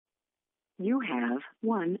You have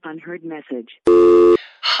one unheard message.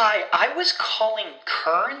 Hi, I was calling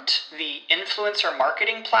Current, the influencer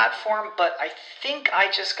marketing platform, but I think I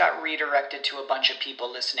just got redirected to a bunch of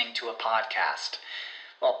people listening to a podcast.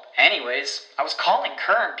 Well, anyways, I was calling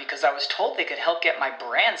Current because I was told they could help get my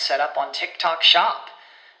brand set up on TikTok Shop,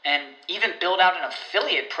 and even build out an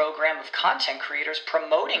affiliate program of content creators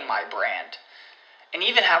promoting my brand, and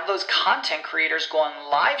even have those content creators go on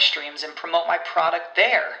live streams and promote my product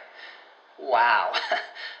there. Wow,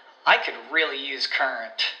 I could really use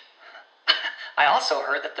Current. I also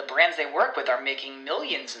heard that the brands they work with are making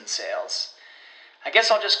millions in sales. I guess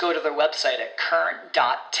I'll just go to their website at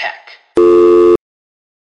current.tech.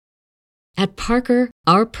 At Parker,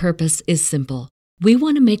 our purpose is simple. We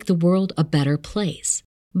want to make the world a better place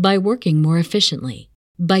by working more efficiently,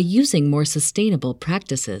 by using more sustainable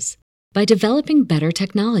practices, by developing better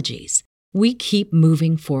technologies. We keep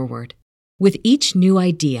moving forward. With each new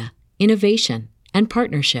idea, innovation, and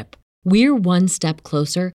partnership, we're one step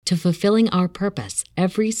closer to fulfilling our purpose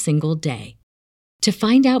every single day. To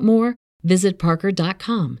find out more, visit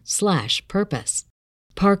parker.com/purpose.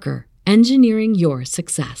 Parker, engineering your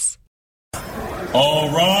success. All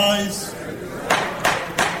rise.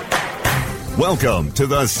 Welcome to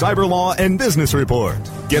the Cyber Law and Business Report.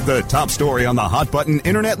 Get the top story on the hot button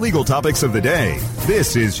internet legal topics of the day.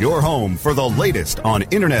 This is your home for the latest on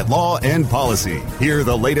internet law and policy. Hear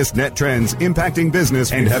the latest net trends impacting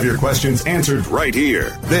business and have your questions answered right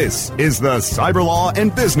here. This is the Cyber Law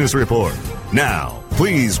and Business Report. Now,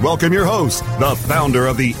 please welcome your host, the founder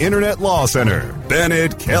of the Internet Law Center,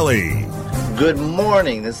 Bennett Kelly. Good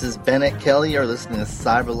morning. This is Bennett Kelly. You're listening to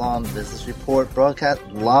Cyber Law and Business Report, broadcast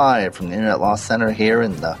live from the Internet Law Center here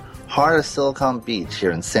in the heart of Silicon Beach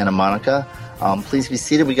here in Santa Monica. Please be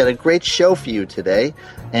seated. We got a great show for you today,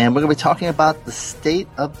 and we're going to be talking about the state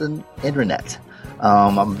of the Internet.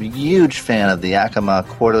 I'm a huge fan of the Acoma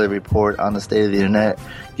quarterly report on the state of the Internet.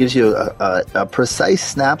 It gives you a precise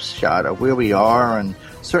snapshot of where we are and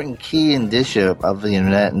certain key indicia of the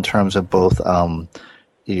Internet in terms of both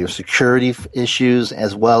your security issues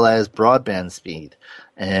as well as broadband speed.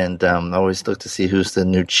 And I always look to see who's the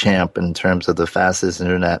new champ in terms of the fastest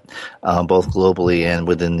internet, both globally and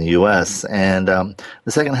within the U.S. And the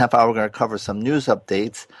second half hour, we're going to cover some news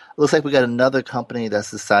updates. It looks like we got another company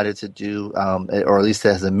that's decided to do, or at least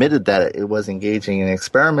has admitted that it was engaging in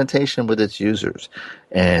experimentation with its users.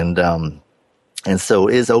 And so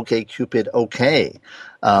is OkCupid okay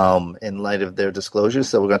in light of their disclosures?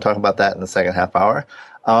 So we're going to talk about that in the second half hour.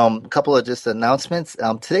 A couple of just announcements.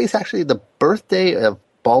 Today's actually the birthday of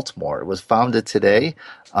Baltimore. It was founded today.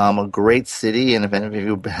 A great city, and if any of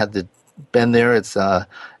you had been there, it's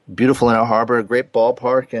beautiful in our harbor, a great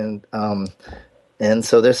ballpark, and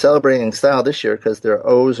so they're celebrating in style this year because their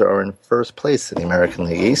O's are in first place in the American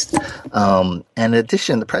League East. And in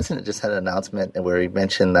addition, the president just had an announcement where he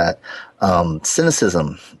mentioned that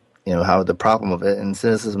cynicism, how the problem of it, and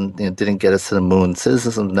cynicism didn't get us to the moon.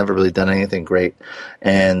 Cynicism's never really done anything great.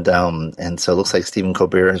 And so it looks like Stephen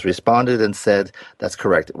Colbert has responded and said, that's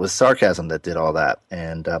correct. It was sarcasm that did all that.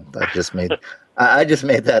 And I just made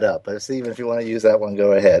that up. But Stephen, if you want to use that one,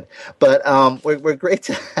 go ahead. But we're great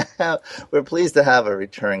to have, we're pleased to have a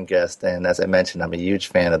return guest. And as I mentioned, I'm a huge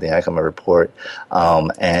fan of the Acoma Report.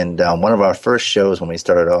 And one of our first shows when we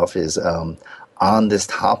started off is on this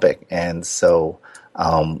topic. And so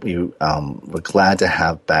we're glad to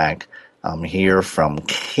have back here from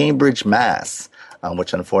Cambridge, Mass.,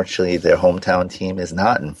 which unfortunately their hometown team is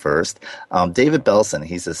not in first. David Belson,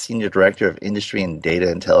 he's a Senior Director of Industry and Data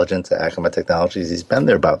Intelligence at Acoma Technologies. He's been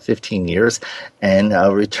there about 15 years and a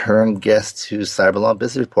return guest to Cyber Law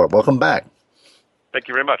Business Report. Welcome back. Thank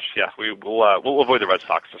you very much. Yeah, we'll avoid the Red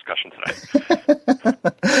Sox discussion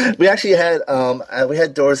tonight. We actually had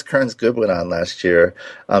Doris Kearns Goodwin on last year,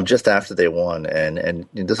 just after they won, and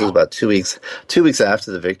this was about 2 weeks after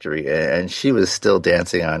the victory, and she was still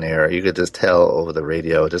dancing on air. You could just tell over the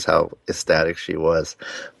radio just how ecstatic she was.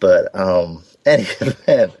 But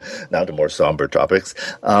anyway, now to more somber topics.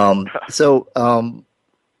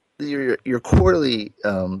 Your quarterly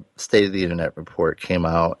State of the Internet report came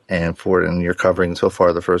out, and you're covering so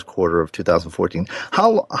far the first quarter of 2014.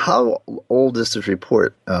 How old is this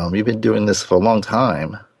report? You've been doing this for a long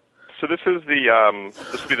time. So this will be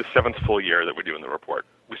the seventh full year that we're doing the report.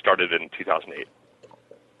 We started in 2008.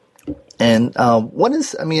 And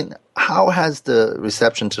how has the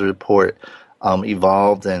reception to the report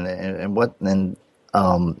evolved, and what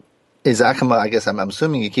is Acoma? I guess I'm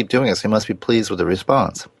assuming you keep doing this. You must be pleased with the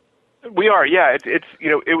response. We are, yeah.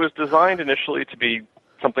 It was designed initially to be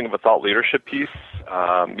something of a thought leadership piece. It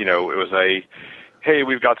was hey,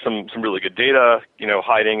 we've got some really good data,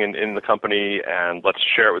 hiding in the company, and let's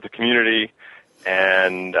share it with the community,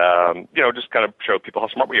 and just kind of show people how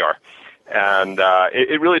smart we are. And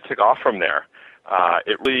it really took off from there.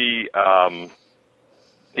 It really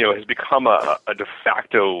has become a de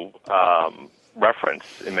facto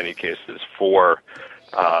reference in many cases for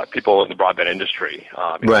people in the broadband industry.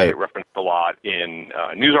 Right. It referenced a lot in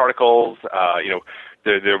news articles.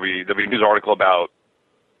 There'll be a news article about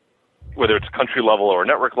whether it's country level or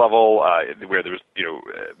network level, where there's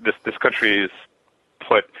this country's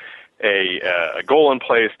put a goal in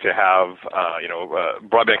place to have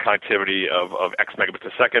broadband connectivity of X megabits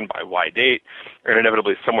a second by Y date, and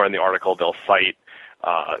inevitably somewhere in the article they'll cite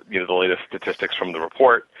the latest statistics from the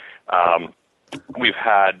report. We've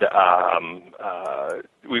had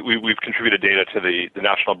we've contributed data to the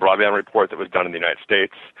National Broadband Report that was done in the United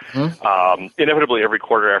States. Mm-hmm. Inevitably, every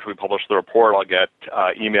quarter after we publish the report, I'll get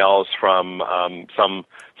emails from some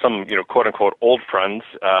quote unquote old friends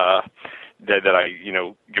that I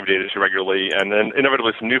give data to regularly, and then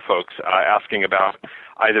inevitably some new folks asking about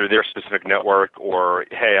either their specific network or,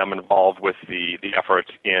 hey, I'm involved with the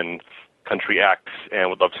efforts in country X and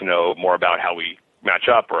would love to know more about how we match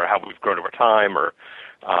up or how we've grown over time, or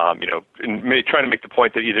trying to make the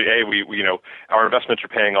point that either A, we our investments are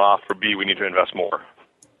paying off, or B, we need to invest more.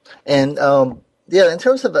 And in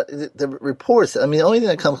terms of the reports, I mean, the only thing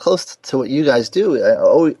that comes close to what you guys do,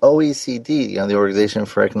 OECD, the Organization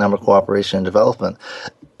for Economic Cooperation and Development,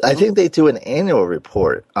 I think they do an annual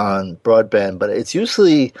report on broadband, but it's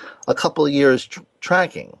usually a couple of years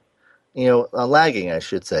tracking. Lagging, I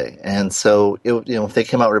should say. And so, if they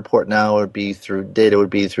came out with a report now, it would be through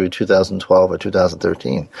 2012 or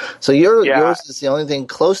 2013. So yours is the only thing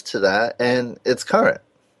close to that, and it's current.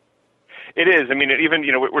 It is. I mean,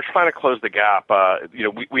 we're trying to close the gap.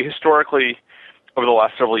 We historically, over the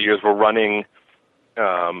last several years, we're running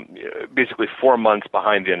basically 4 months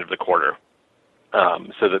behind the end of the quarter.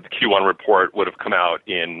 So that the Q1 report would have come out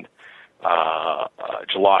in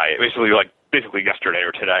July, basically yesterday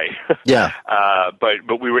or today. Yeah.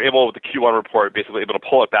 But we were able, with the Q1 report, basically able to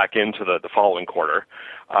pull it back into the following quarter.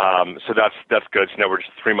 So that's good. So now we're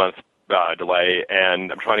just a 3-month delay,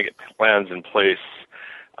 and I'm trying to get plans in place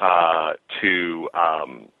to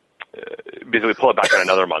basically pull it back in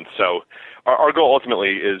another month. So our goal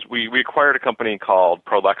ultimately is we acquired a company called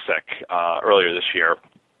Prolexic earlier this year,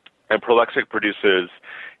 and Prolexic produces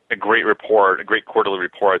a great quarterly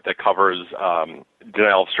report that covers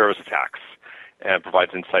denial of service attacks and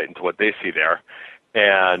provides insight into what they see there.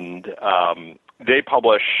 And they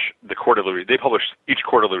publish each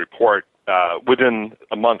quarterly report within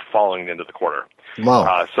a month following the end of the quarter.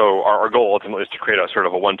 Wow. So our goal ultimately is to create a sort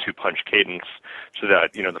of a 1-2 punch cadence, so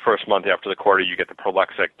that the first month after the quarter you get the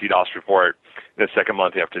Prolexic DDoS report, and the second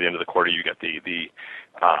month after the end of the quarter you get the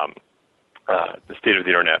state of the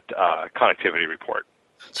internet connectivity report.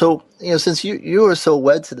 So, since you are so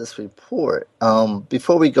wed to this report,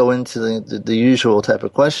 before we go into the usual type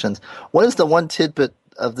of questions, what is the one tidbit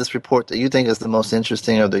of this report that you think is the most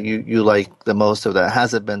interesting, or that you like the most, or that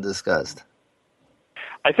hasn't been discussed?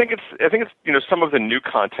 I think it's some of the new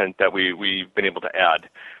content that we've been able to add.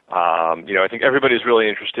 I think everybody's really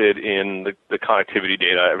interested in the connectivity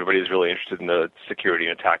data. Everybody's really interested in the security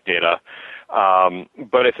and attack data.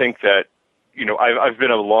 But I think that I've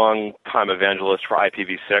been a long time evangelist for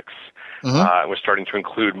IPv6. Mm-hmm. We're starting to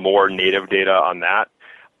include more native data on that.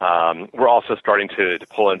 We're also starting to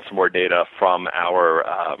pull in some more data from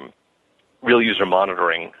our real user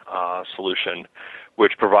monitoring solution,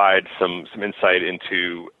 which provides some insight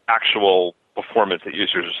into actual performance that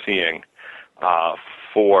users are seeing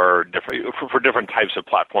for different types of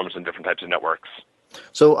platforms and different types of networks.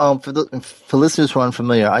 So for listeners who aren't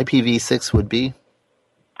familiar, IPv6 would be?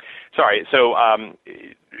 Sorry. So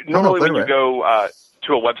normally when you go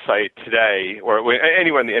to a website today, or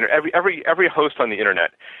anywhere on the internet, every host on the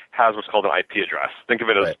internet has what's called an IP address. Think of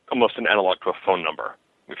it as almost an analog to a phone number,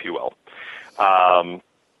 if you will.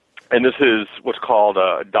 And this is what's called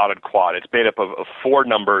a dotted quad. It's made up of 4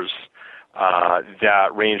 numbers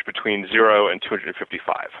that range between 0 and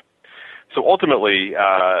 255. So ultimately,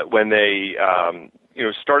 when they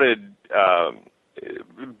started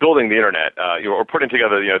building the internet, or putting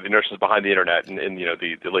together the inertias behind the internet in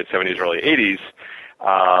the late 70s, early 80s,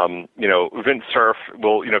 Vint Cerf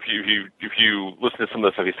will, if you listen to some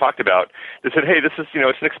of the stuff he's talked about, they said, hey, this is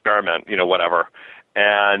it's an experiment, whatever,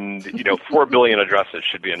 and 4 billion addresses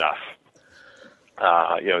should be enough.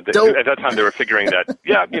 At that time they were figuring that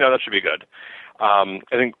that should be good. I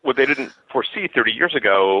think what they didn't foresee 30 years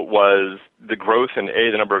ago was the growth in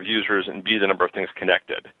A, the number of users, and B, the number of things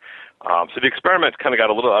connected. So the experiment kind of got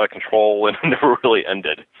a little out of control and never really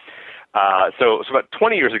ended. So about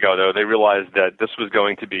 20 years ago, though, they realized that this was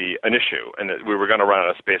going to be an issue and that we were going to run out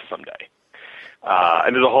of space someday.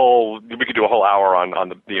 And we could do a whole hour on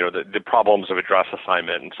the problems of address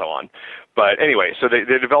assignment and so on. But anyway, so they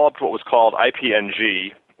developed what was called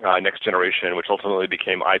IPNG next generation, which ultimately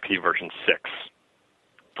became IP version 6.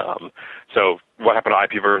 So what happened to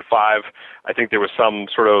IP version 5? I think there was some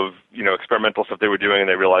sort of experimental stuff they were doing, and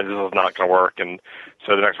they realized this was not going to work, and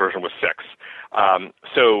so the next version was 6.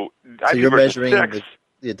 So you're measuring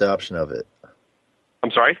the adoption of it. I'm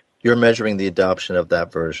sorry? You're measuring the adoption of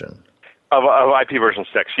that version. Of IP version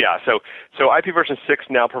 6, yeah. So IP version 6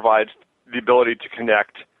 now provides the ability to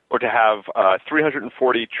connect or to have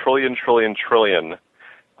 340 trillion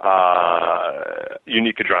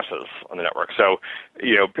unique addresses on the network. So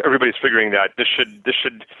everybody's figuring that this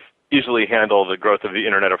should easily handle the growth of the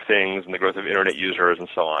Internet of Things and the growth of Internet users and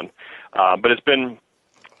so on. But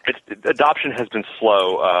adoption has been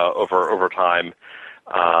slow over time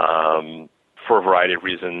for a variety of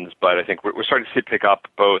reasons. But I think we're starting to see it pick up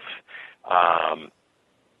both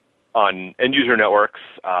on end user networks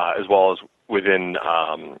as well as within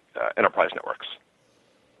enterprise networks.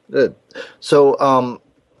 Good. So,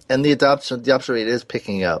 and the adoption rate is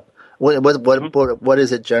picking up. What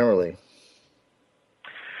is it generally?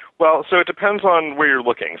 Well, so it depends on where you're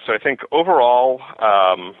looking. So I think overall,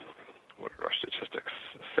 what do our statistics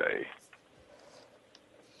say?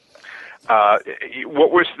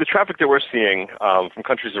 The traffic that we're seeing from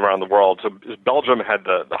countries around the world. So Belgium had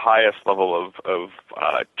the highest level of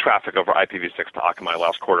traffic over IPv6 to Akamai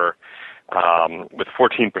last quarter, with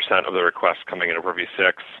 14% of the requests coming in over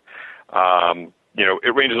v6.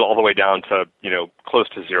 It ranges all the way down to close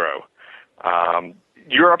to zero.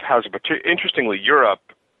 Europe has interestingly,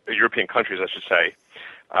 European countries, I should say,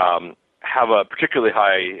 have a particularly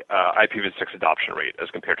high IPv6 adoption rate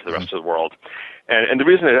as compared to the rest of the world. And the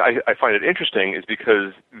reason I find it interesting is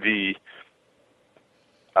because the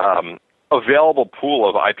available pool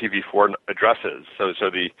of IPv4 addresses, so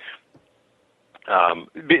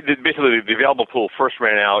basically the available pool first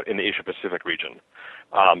ran out in the Asia-Pacific region.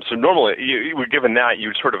 So normally, given that,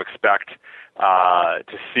 you'd sort of expect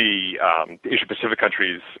to see the Asia-Pacific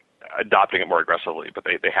countries adopting it more aggressively, but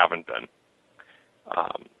they haven't been.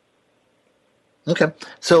 Okay,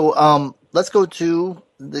 so let's go to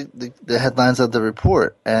the headlines of the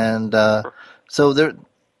report, and so there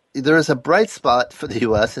is a bright spot for the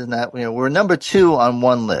U.S. in that we're number 2 on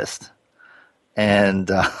one list, and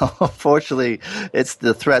unfortunately, it's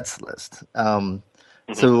the threats list.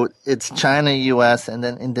 So it's China, U.S., and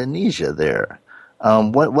then Indonesia there.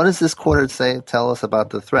 What does this quarter tell us about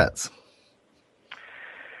the threats?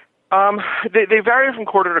 They vary from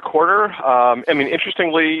quarter to quarter.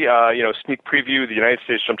 Interestingly, sneak preview, the United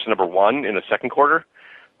States jumped to number 1 in the second quarter.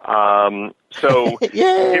 So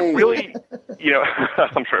it really,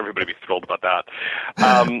 I'm sure everybody would be thrilled about that.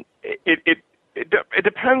 It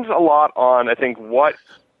depends a lot on, I think, on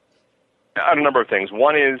a number of things.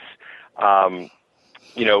 One is,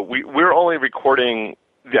 we're only recording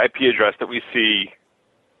the IP address that we see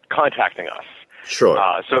contacting us. Sure.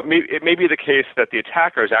 So it may be the case that the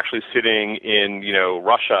attacker is actually sitting in,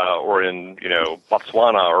 Russia or in,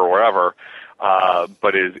 Botswana or wherever,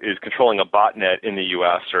 but is controlling a botnet in the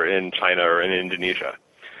U.S. or in China or in Indonesia.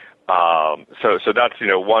 So that's,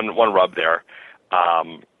 one rub there.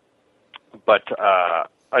 But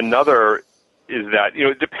another is that,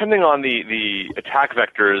 depending on the attack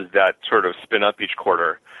vectors that sort of spin up each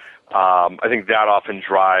quarter, I think that often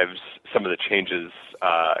drives some of the changes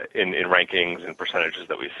in rankings and percentages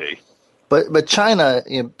that we see. But China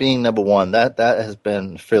being number 1, that has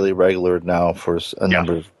been fairly regular now for a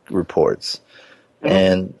number of reports. Mm-hmm.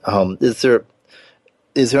 And is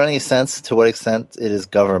there any sense to what extent it is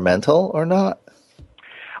governmental or not?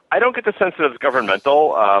 I don't get the sense that it's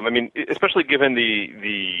governmental. Especially given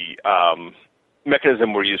the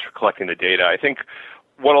mechanism we're used for collecting the data. I think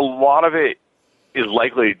what a lot of it is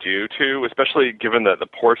likely due to, especially given the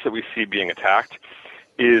ports that we see being attacked,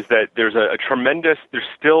 is that there's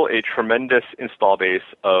still a tremendous install base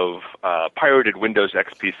of pirated Windows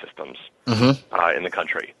XP systems in the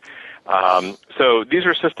country. So these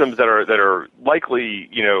are systems that are likely,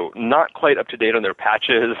 not quite up to date on their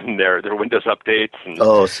patches and their Windows updates. And,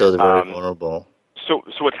 so they're very vulnerable. So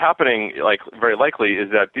what's happening, very likely,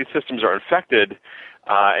 is that these systems are infected,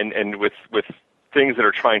 and with things that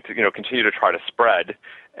are trying to, continue to try to spread.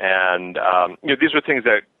 And these are things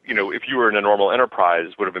that, if you were in a normal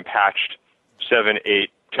enterprise, would have been patched 7, 8,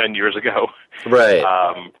 10 years ago. Right.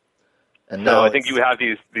 And so I think you have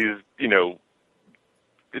these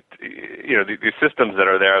these systems that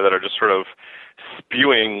are there that are just sort of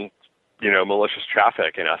spewing, malicious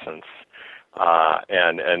traffic in essence,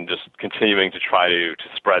 and just continuing to try to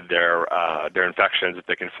spread their infections if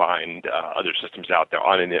they can find other systems out there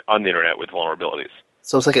on the internet with vulnerabilities.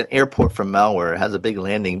 So it's like an airport for malware. It has a big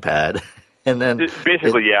landing pad, and then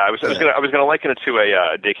basically, yeah. I was gonna liken it to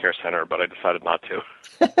a daycare center, but I decided not to.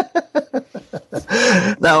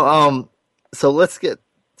 Now, so let's get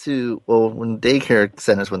to when daycare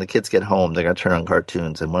centers, when the kids get home, they're gonna turn on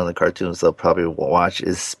cartoons, and one of the cartoons they'll probably watch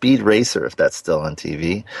is Speed Racer, if that's still on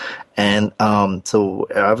TV. And so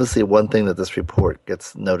obviously, one thing that this report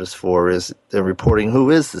gets noticed for is they're reporting who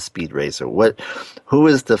is the Speed Racer. Who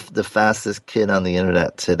is the fastest kid on the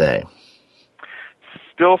internet today?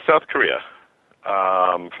 Still South Korea,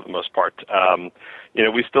 for the most part.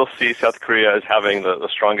 We still see South Korea as having the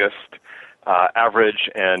strongest average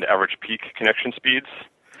and average peak connection speeds.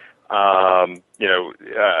 The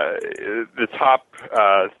top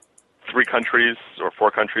 3 countries or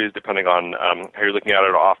 4 countries, depending on how you're looking at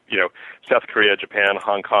it, South Korea, Japan,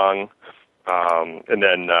 Hong Kong, and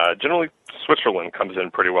then generally Switzerland comes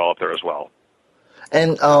in pretty well up there as well,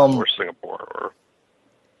 and or Singapore.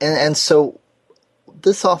 And so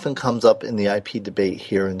this often comes up in the IP debate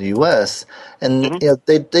here in the U.S., and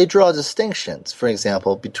they draw distinctions, for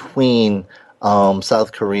example, between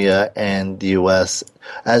South Korea and the U.S.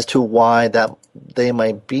 as to why that they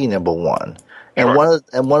might be number one. And sure.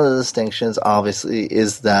 one of the distinctions, obviously,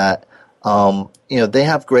 is that they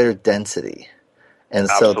have greater density, and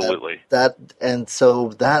absolutely. so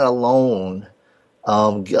that alone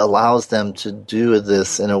allows them to do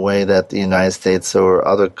this in a way that the United States or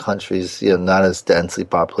other countries, not as densely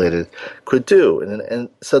populated, could do. And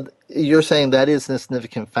so you're saying that is a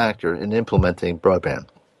significant factor in implementing broadband.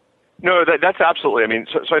 No, that's absolutely. I mean,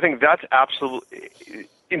 so I think that's absolutely.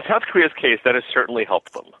 In South Korea's case, that has certainly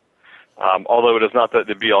helped them. Although it is not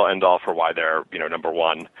the be-all, end-all for why they're number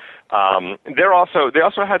one. They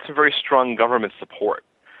also had some very strong government support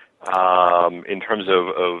in terms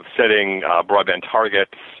of setting broadband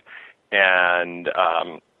targets, and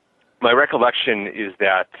my recollection is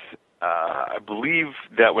that I believe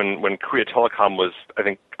that when Korea Telecom was,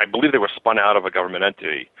 I believe they were spun out of a government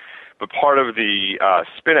entity, but part of the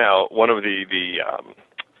spin out, one of the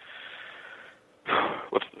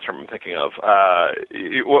what's the term I'm thinking of?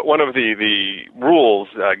 One of the rules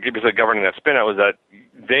governing that spin out was that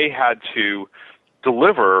they had to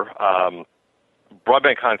deliver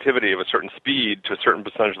broadband connectivity of a certain speed to a certain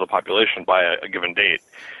percentage of the population by a given date.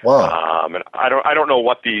 Wow. And I don't know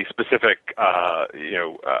what the specific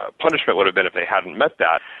punishment would have been if they hadn't met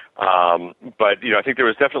that. But I think there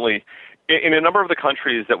was definitely in a number of the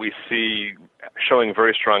countries that we see showing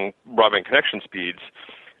very strong broadband connection speeds.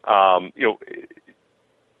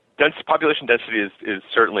 Population density is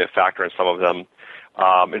certainly a factor in some of them.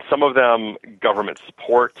 In some of them, government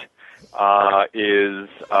support is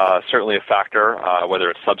certainly a factor, whether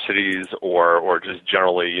it's subsidies or just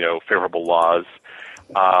generally, favorable laws.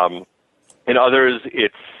 In others,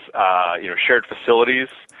 it's shared facilities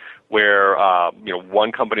where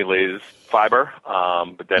one company lays fiber,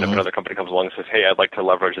 but then if another company comes along and says, "Hey, I'd like to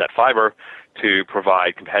leverage that fiber to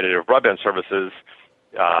provide competitive broadband services,"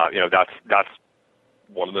 that's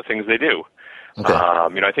one of the things they do. Okay.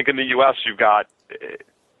 I think in the U.S. you've got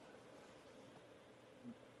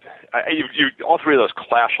all three of those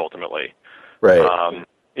clash ultimately. Right.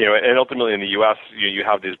 And ultimately in the U.S. you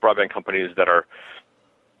have these broadband companies that are,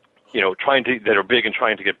 that are big and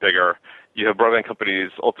trying to get bigger. You have broadband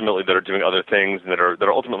companies ultimately that are doing other things and that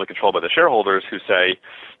are ultimately controlled by the shareholders who say,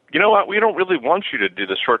 you know what, we don't really want you to do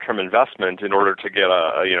the short-term investment in order to get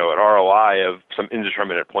an ROI of some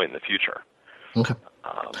indeterminate point in the future. Okay.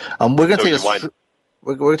 We're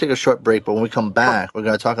going to take a short break, but when we come back, we're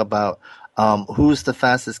going to talk about who's the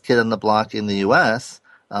fastest kid on the block in the U.S.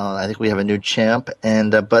 I think we have a new champ,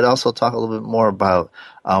 but also talk a little bit more about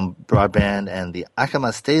broadband and the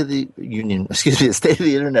ACAMA State of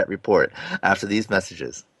the Internet report after these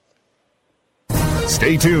messages.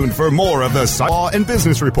 Stay tuned for more of the Cyber Law and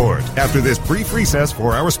Business Report after this brief recess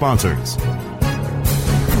for our sponsors.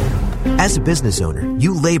 As a business owner,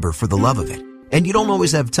 you labor for the love of it, and you don't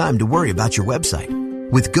always have time to worry about your website.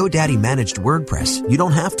 With GoDaddy Managed WordPress, you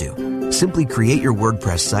don't have to. Simply create your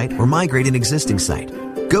WordPress site or migrate an existing site.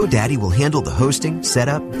 GoDaddy will handle the hosting,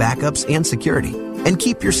 setup, backups, and security, and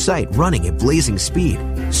keep your site running at blazing speed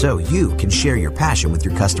so you can share your passion with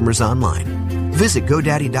your customers online. Visit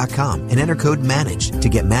GoDaddy.com and enter code MANAGED to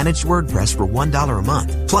get Managed WordPress for $1 a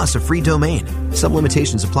month, plus a free domain. Some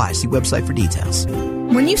limitations apply. See website for details.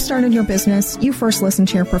 When you started your business, you first listened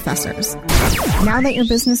to your professors. Now that your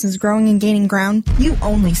business is growing and gaining ground, you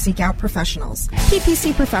only seek out professionals.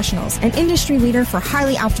 PPC Professionals, an industry leader for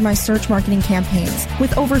highly optimized search marketing campaigns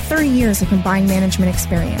with over 30 years of combined management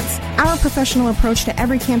experience. Our professional approach to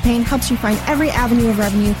every campaign helps you find every avenue of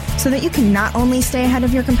revenue so that you can not only stay ahead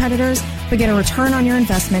of your competitors, but get a return on your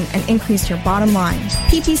investment and increase your bottom line.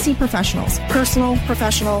 PPC Professionals, personal,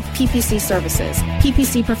 professional, PPC services.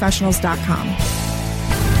 PPCprofessionals.com.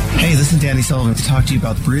 Hey, this is Danny Sullivan to talk to you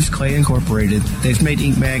about Bruce Clay Incorporated. They've made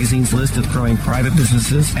Inc. Magazine's list of growing private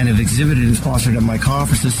businesses and have exhibited and sponsored at my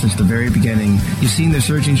conferences since the very beginning. You've seen their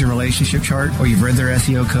search engine relationship chart, or you've read their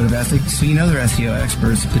SEO code of ethics, so you know they're SEO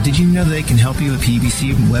experts. But did you know they can help you with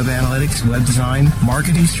PPC, web analytics, web design,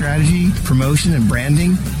 marketing strategy, promotion, and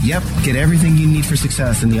branding? Yep, get everything you need for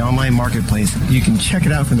success in the online marketplace. You can check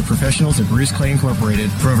it out from the professionals at Bruce Clay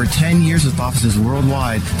Incorporated. For over 10 years with offices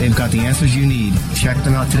worldwide, they've got the answers you need. Check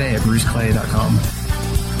them out today at bruceclay.com.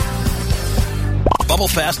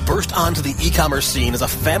 BubbleFast burst onto the e-commerce scene as a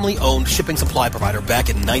family-owned shipping supply provider back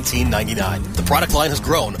in 1999. The product line has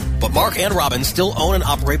grown, but Mark and Robin still own and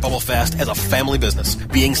operate BubbleFast as a family business.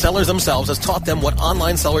 Being sellers themselves has taught them what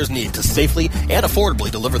online sellers need to safely and affordably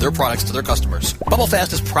deliver their products to their customers.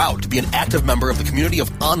 BubbleFast is proud to be an active member of the community of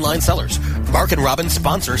online sellers. Mark and Robin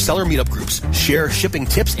sponsor seller meetup groups, share shipping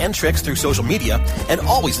tips and tricks through social media, and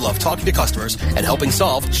always love talking to customers and helping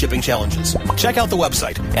solve shipping challenges. Check out the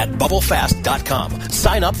website at bubblefast.com.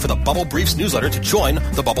 Sign up for the Bubble Briefs newsletter to join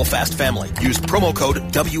the BubbleFast family. Use promo code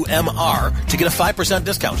WMR to get a 5%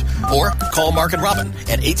 discount. Or call Mark and Robin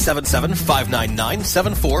at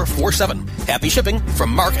 877-599-7447. Happy shipping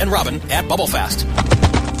from Mark and Robin at BubbleFast.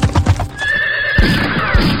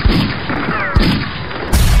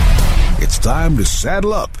 It's time to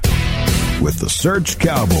saddle up with the Search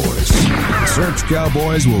Cowboys. Search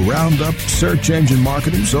Cowboys will round up search engine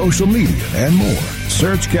marketing, social media, and more.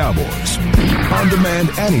 Search Cowboys. On demand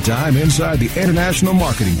anytime inside the International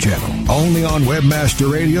Marketing Channel. Only on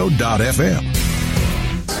webmasterradio.fm.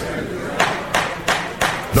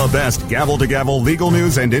 The best gavel-to-gavel legal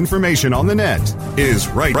news and information on the net is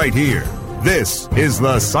right here. This is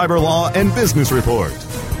the Cyber Law and Business Report.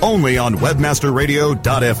 Only on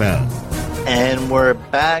webmasterradio.fm. And we're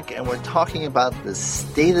back, and we're talking about the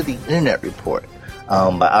State of the Internet Report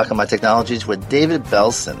by Akamai Technologies with David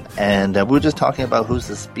Belson. And we were just talking about who's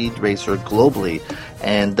the speed racer globally.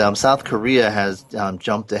 And South Korea has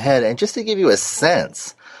jumped ahead. And just to give you a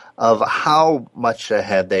sense of how much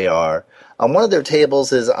ahead they are, one of their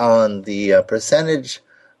tables is on the percentage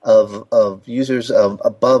of users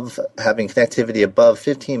above having connectivity above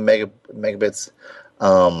 15 megabits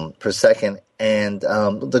per second. And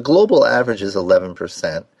the global average is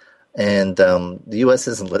 11%. And the U.S.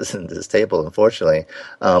 isn't listed in this table, unfortunately,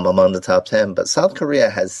 among the top 10. But South Korea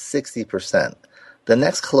has 60%. The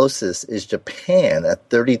next closest is Japan at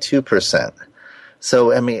 32%.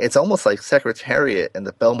 So, I mean, it's almost like Secretariat in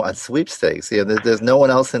the Belmont sweepstakes. You know, there's no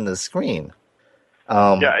one else in the screen.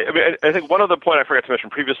 I think one other point I forgot to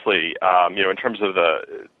mention previously, in terms of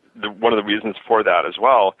the one of the reasons for that as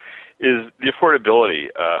well, is the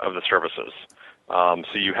affordability of the services. So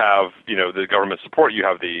you have, the government support, you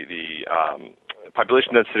have the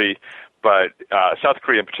population density, but South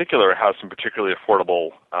Korea in particular has some particularly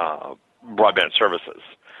affordable broadband services.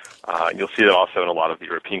 And you'll see that also in a lot of the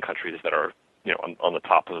European countries that are, on the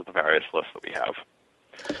top of the various lists that we have.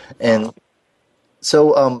 And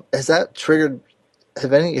so, has that triggered?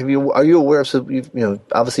 Are you aware of? So,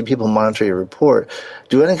 obviously, people monitor your report.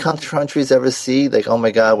 Do any countries ever see like, oh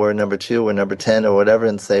my God, we're number 2, we're number 10, or whatever,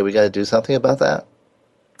 and say we got to do something about that?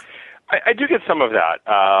 I do get some of that,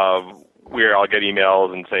 where I'll get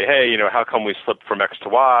emails and say, hey, how come we slipped from X to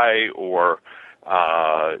Y, or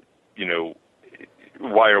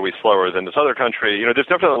why are we slower than this other country? There's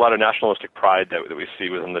definitely a lot of nationalistic pride that we see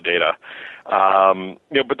within the data.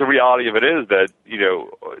 But the reality of it is that,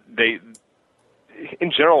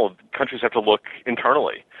 in general, countries have to look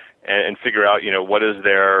internally and figure out, what is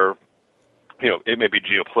their, it may be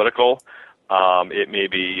geopolitical. It may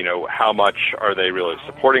be, how much are they really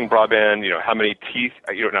supporting broadband? How many teeth,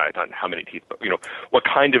 not how many teeth, but, what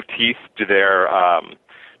kind of teeth do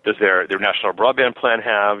does their national broadband plan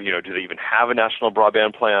have? Do they even have a national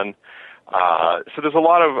broadband plan? So there's a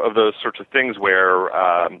lot of those sorts of things where,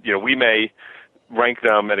 we may rank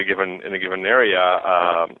them in a given area,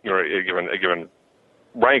 or a given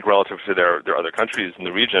rank relative to their other countries in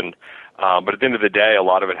the region. But at the end of the day, a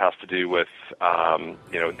lot of it has to do with,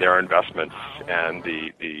 their investments and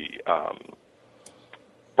the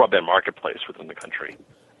broadband marketplace within the country.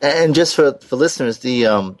 And just for listeners,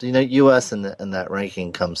 the U.S. in that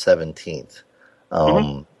ranking comes 17th.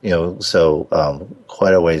 So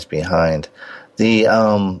quite a ways behind. The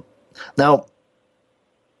now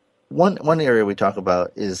one area we talk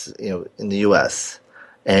about is in the U.S.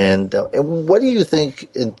 And what do you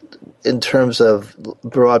think in terms of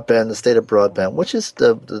broadband, the state of broadband? What is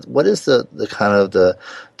the kind of the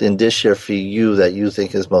indicia for you that you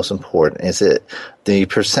think is most important? Is it the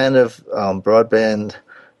percent of broadband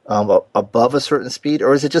above a certain speed,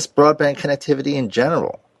 or is it just broadband connectivity in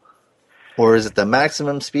general? Or is it the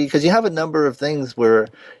maximum speed? Because you have a number of things where,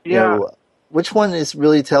 which one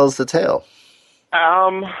really tells the tale?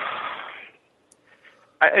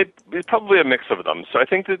 It's probably a mix of them. So I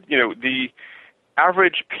think that, the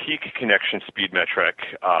average peak connection speed metric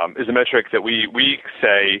is a metric that we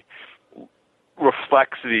say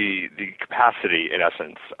reflects the capacity, in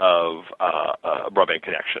essence, of a broadband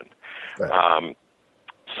connection. Right.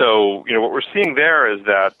 So, what we're seeing there is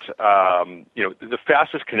that, the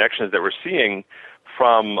fastest connections that we're seeing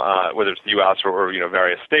from, whether it's the U.S. or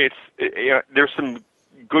various states, there's some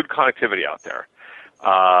good connectivity out there.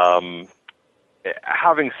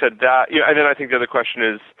 Having said that, and then I think the other question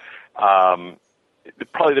is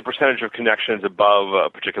probably the percentage of connections above a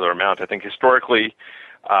particular amount. I think historically,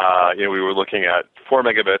 we were looking at 4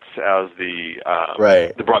 megabits as the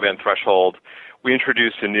broadband threshold. We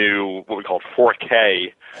introduced a new, what we call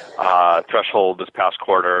 4K threshold this past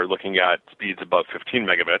quarter, looking at speeds above 15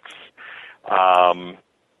 megabits. I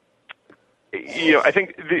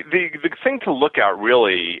think the thing to look at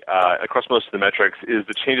really across most of the metrics is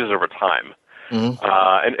the changes over time. Mm-hmm.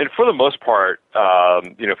 And for the most part,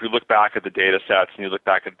 if you look back at the data sets and you look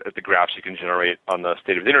back at the graphs you can generate on the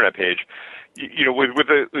State of the Internet page, with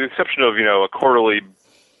the exception of a quarterly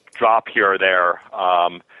drop here or there,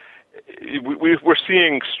 we're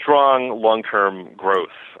seeing strong long-term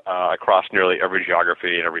growth across nearly every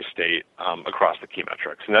geography and every state across the key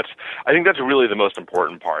metrics, and I think that's really the most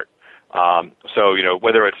important part. So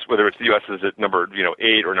whether it's the U.S. is at number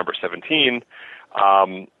 8 or number 17.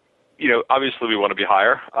 Obviously we want to be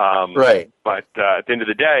higher, right? But at the end of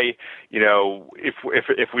the day,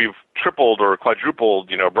 if we've tripled or quadrupled,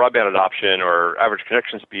 broadband adoption or average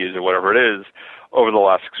connection speeds or whatever it is over the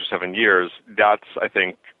last 6 or 7 years, that's, I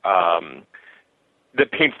think,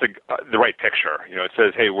 that paints the right picture. It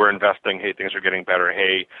says, hey, we're investing. Hey, things are getting better.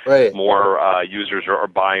 Hey, more users are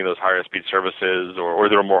buying those higher speed services, or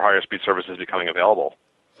there are more higher speed services becoming available.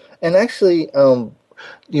 And actually,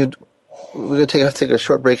 we're going to take a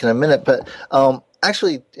short break in a minute, but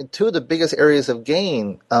actually, two of the biggest areas of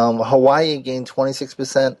gain, Hawaii gained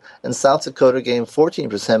 26% and South Dakota gained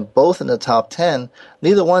 14%, both in the top 10.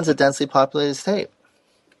 Neither one's a densely populated state.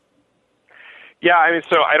 Yeah, I mean,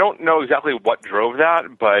 so I don't know exactly what drove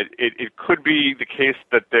that, but it could be the case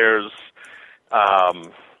that there's,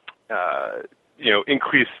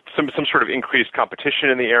 increased some sort of increased competition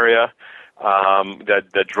in the area.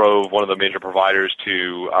 That drove one of the major providers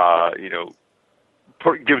to,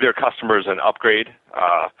 give their customers an upgrade.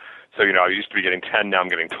 So, I used to be getting 10, now I'm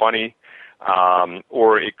getting 20.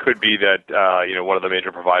 Or it could be that, one of the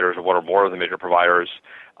major providers or one or more of the major providers,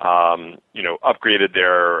 upgraded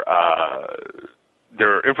their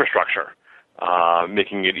infrastructure,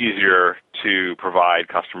 making it easier to provide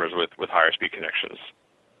customers with higher speed connections.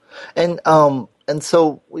 And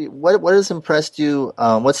so, what has impressed you?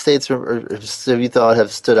 What states have you thought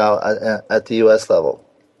have stood out at the U.S. level?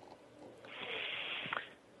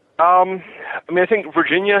 I think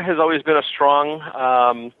Virginia has always been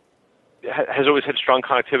has always had strong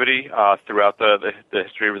connectivity throughout the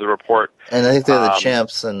history of the report. And I think they're the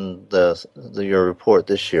champs in your report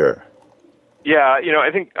this year. Yeah,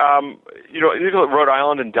 I think Rhode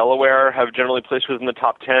Island and Delaware have generally placed within the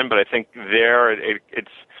top 10, but I think there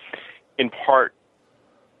it's in part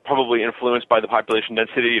probably influenced by the population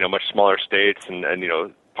density, much smaller states and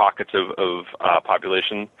pockets of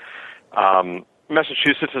population.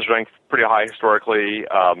 Massachusetts has ranked pretty high historically,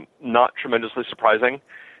 not tremendously surprising,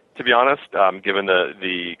 to be honest, given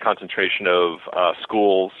the concentration of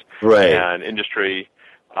schools and industry.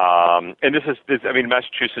 And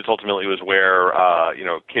Massachusetts ultimately was where,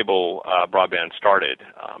 cable broadband started.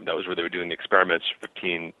 That was where they were doing the experiments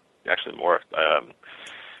 15, actually more,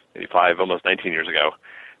 maybe 5, almost 19 years ago.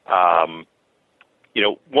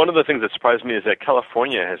 One of the things that surprised me is that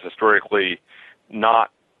California has historically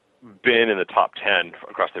not been in the top 10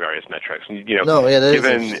 across the various metrics. And, that is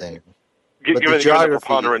interesting. Given the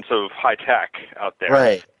preponderance of high tech out there,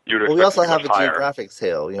 right? We also have a higher geographic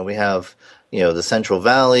scale. We have the Central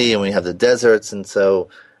Valley and we have the deserts, and so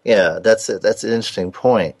that's an interesting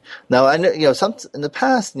point. Now I know in the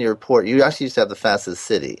past in your report you actually used to have the fastest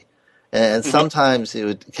city, And sometimes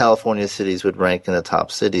California cities would rank in the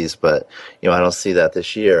top cities, but I don't see that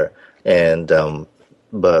this year. And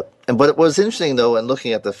but what was interesting though, in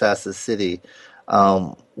looking at the fastest city,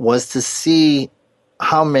 was to see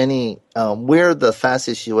how many where the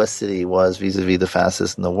fastest U.S. city was vis-a-vis the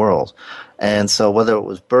fastest in the world. And so whether it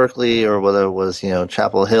was Berkeley or whether it was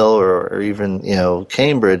Chapel Hill or even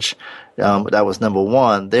Cambridge, that was number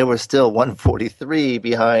one. They were still 143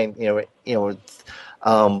 behind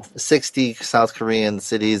 60 South Korean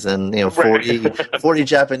cities and 40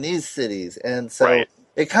 Japanese cities. And so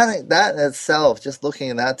it kind of, that in itself, just looking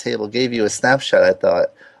at that table, gave you a snapshot, I thought,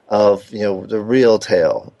 of the real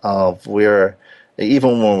tale of where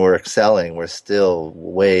even when we're excelling, we're still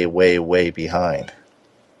way, way, way behind.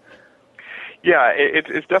 Yeah,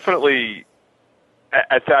 it's definitely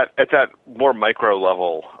at that more micro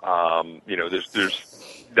level.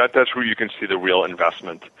 That's where you can see the real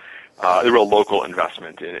investment, the real local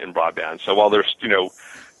investment in broadband. So while there's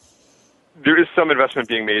there is some investment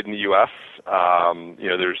being made in the U.S.,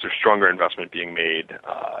 there's stronger investment being made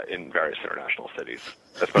in various international cities,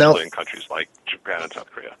 especially in countries like Japan and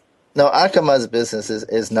South Korea. Now, Akamai's business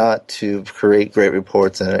is not to create great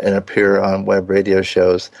reports and appear on web radio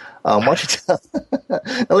shows. Why don't you tell,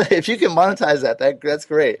 if you can monetize that's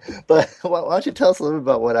great. But why don't you tell us a little bit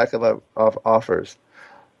about what Akamai offers?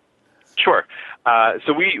 Sure.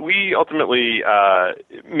 So we ultimately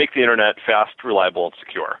make the internet fast, reliable, and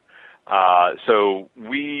secure. So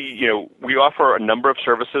we offer a number of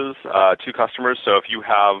services to customers. So if you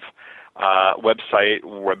have website,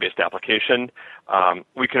 web-based application,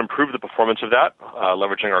 we can improve the performance of that,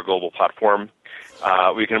 leveraging our global platform.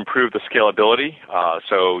 We can improve the scalability.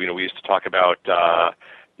 So we used to talk about, oh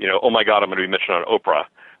my God, I'm going to be mentioned on Oprah.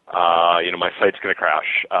 My site's going to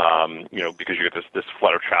crash, because you get this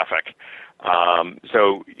flood of traffic.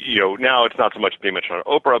 So now it's not so much being mentioned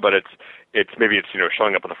on Oprah, but it's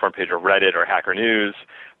showing up on the front page of Reddit or Hacker News,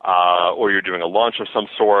 or you're doing a launch of some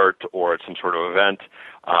sort, or it's some sort of event.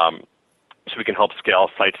 So we can help scale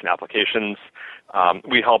sites and applications.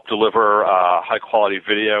 We help deliver high-quality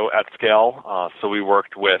video at scale. So we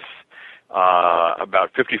worked with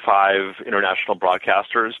about 55 international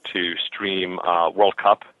broadcasters to stream World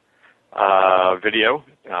Cup video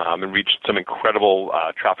and reached some incredible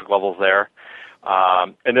traffic levels there.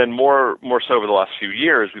 And then more so over the last few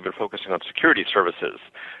years, we've been focusing on security services.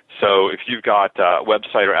 So if you've got a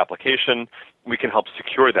website or application, we can help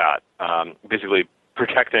secure that, basically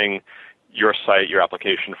protecting your site, your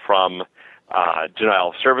application from denial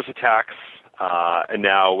of service attacks, and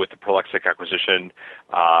now with the Prolexic acquisition,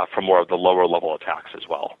 from more of the lower level attacks as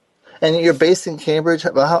well. And you're based in Cambridge.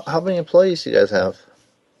 How many employees do you guys have?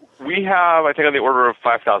 We have, I think, on the order of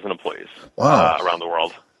 5,000 employees around the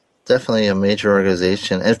world. Definitely a major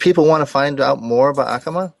organization. And if people want to find out more about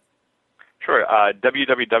Akamai? Sure.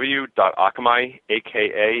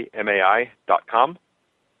 www.akamai.com.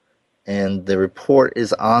 And the report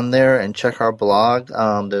is on there, and check our blog.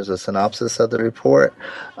 There's a synopsis of the report,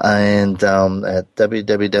 and at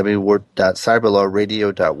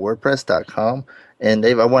www.cyberlawradio.wordpress.com. And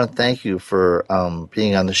Dave, I want to thank you for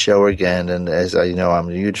being on the show again. And as you know, I'm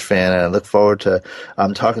a huge fan, and I look forward to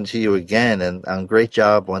talking to you again. And great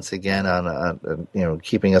job once again on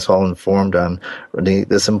keeping us all informed on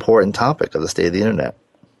this important topic of the state of the internet.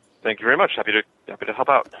 Thank you very much. Happy to help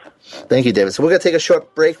out. Thank you, David. So we're going to take a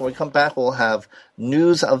short break. When we come back, we'll have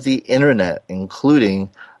news of the internet,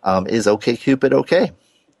 including is OkCupid okay?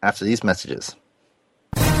 After these messages.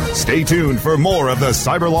 Stay tuned for more of the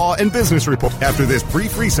Cyber Law and Business Report after this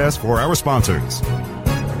brief recess for our sponsors.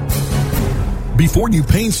 Before you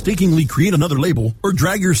painstakingly create another label or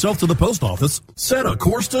drag yourself to the post office, set a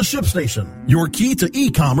course to ShipStation, your key to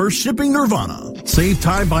e-commerce shipping nirvana. Save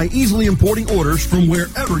time by easily importing orders from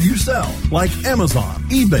wherever you sell, like Amazon,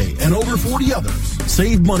 eBay, and over 40 others.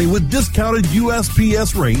 Save money with discounted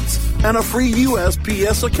USPS rates and a free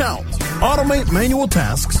USPS account. Automate manual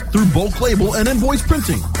tasks through bulk label and invoice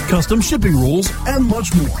printing, custom shipping rules, and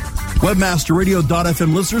much more.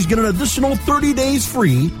 WebmasterRadio.fm listeners get an additional 30 days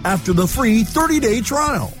free after the free 30-day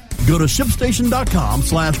trial. Go to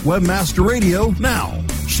ShipStation.com/WebmasterRadio now.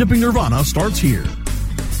 Shipping Nirvana starts here.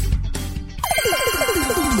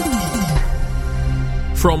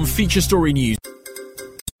 From Feature Story News.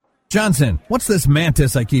 Johnson, what's this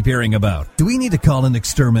Mantis I keep hearing about? Do we need to call an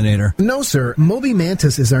exterminator? No, sir. Moby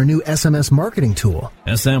Mantis is our new SMS marketing tool.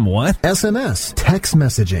 SM what? SMS, text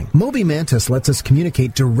messaging. Moby Mantis lets us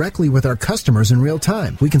communicate directly with our customers in real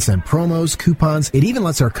time. We can send promos, coupons. It even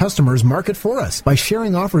lets our customers market for us by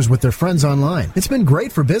sharing offers with their friends online. It's been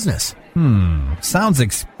great for business. Sounds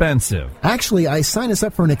expensive. Actually, I signed us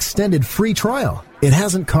up for an extended free trial. It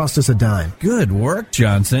hasn't cost us a dime. Good work,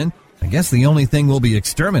 Johnson. I guess the only thing we'll be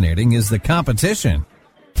exterminating is the competition.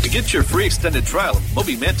 To get your free extended trial of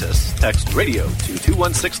Moby Mantis, text radio to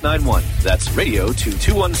 21691. That's radio to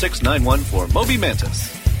 21691 for Moby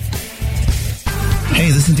Mantis. Hey,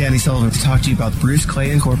 this is Danny Sullivan to talk to you about Bruce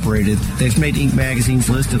Clay Incorporated. They've made Inc. Magazine's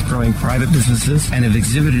list of growing private businesses and have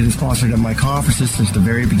exhibited and sponsored at my conferences since the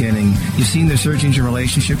very beginning. You've seen their search engine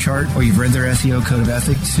relationship chart, or you've read their SEO code of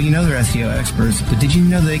ethics, so you know they're SEO experts. But did you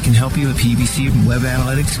know they can help you with PPC, web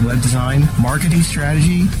analytics, web design, marketing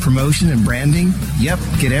strategy, promotion, and branding? Yep,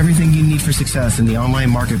 get everything you need for success in the online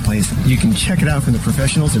marketplace. You can check it out from the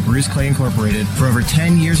professionals at Bruce Clay Incorporated. For over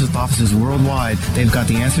 10 years with offices worldwide, they've got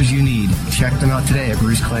the answers you need. Check them out today at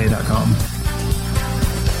bruceclay.com.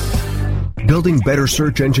 Building better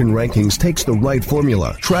search engine rankings takes the right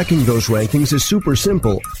formula. Tracking those rankings is super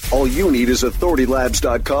simple. All you need is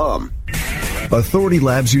authoritylabs.com. Authority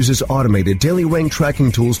Labs uses automated daily rank tracking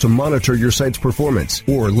tools to monitor your site's performance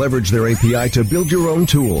or leverage their API to build your own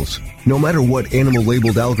tools. No matter what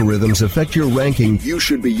animal-labeled algorithms affect your ranking, you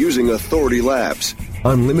should be using Authority Labs.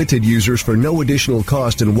 Unlimited users for no additional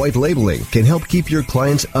cost and white labeling can help keep your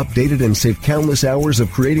clients updated and save countless hours of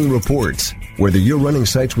creating reports. Whether you're running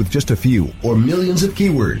sites with just a few or millions of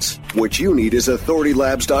keywords, what you need is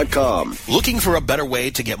authoritylabs.com. Looking for a better way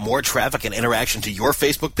to get more traffic and interaction to your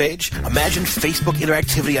Facebook page? Imagine Facebook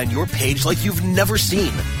interactivity on your page like you've never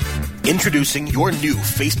seen. Introducing your new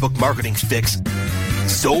Facebook marketing fix,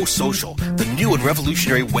 ZoSocial, the new and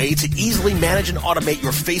revolutionary way to easily manage and automate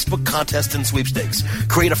your Facebook contests and sweepstakes.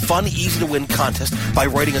 Create a fun, easy-to-win contest by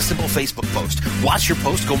writing a simple Facebook post. Watch your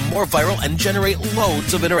post go more viral and generate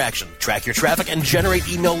loads of interaction. Track your traffic and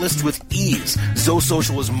generate email lists with ease.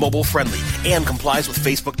 ZoSocial is mobile-friendly and complies with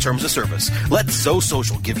Facebook Terms of Service. Let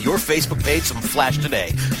ZoSocial give your Facebook page some flash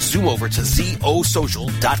today. Zoom over to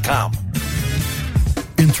ZoSocial.com.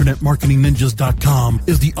 InternetMarketingNinjas.com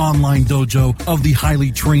is the online dojo of the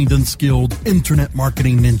highly trained and skilled Internet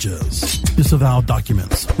Marketing Ninjas. Disavow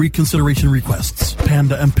documents, reconsideration requests,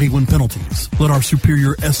 panda and penguin penalties. Let our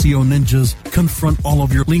superior SEO ninjas confront all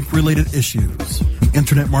of your link-related issues. The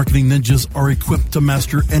Internet Marketing Ninjas are equipped to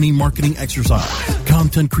master any marketing exercise,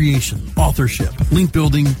 content creation, authorship, link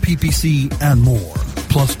building, PPC, and more.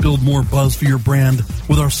 Plus, build more buzz for your brand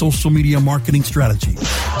with our social media marketing strategy.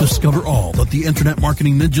 Discover all that the Internet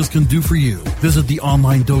Marketing Ninjas can do for you. Visit the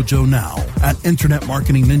online dojo now at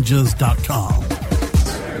InternetMarketingNinjas.com.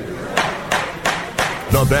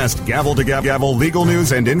 The best gavel-to-gavel legal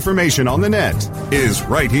news and information on the net is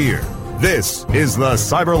right here. This is the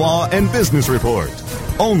Cyber Law and Business Report,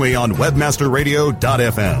 only on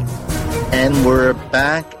WebmasterRadio.fm. And we're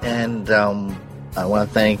back, and I want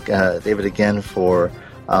to thank David again for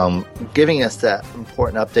giving us that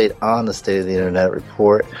important update on the State of the Internet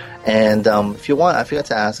report. And if you want, I forgot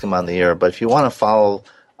to ask him on the air, but if you want to follow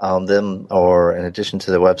them, or in addition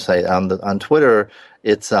to the website, on Twitter,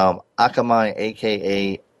 it's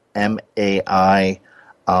Akamai, AKAMAI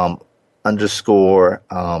underscore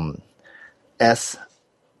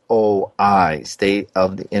SOI, State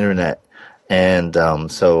of the Internet. And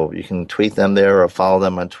so you can tweet them there or follow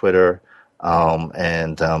them on Twitter.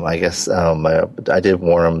 I guess I did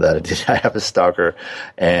warn him that I have a stalker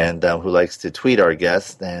and who likes to tweet our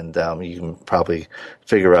guests, and you can probably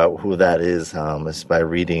figure out who that is by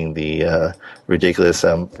reading the ridiculous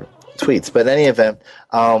tweets. But in any event,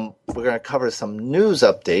 we're going to cover some news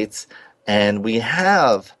updates, and we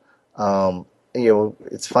have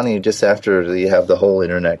it's funny, just after you have the whole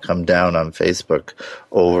internet come down on Facebook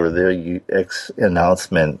over their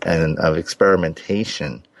announcement and of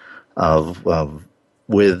experimentation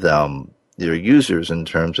with their users in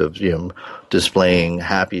terms of displaying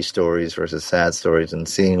happy stories versus sad stories and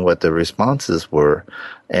seeing what the responses were,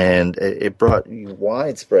 and it brought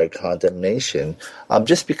widespread condemnation.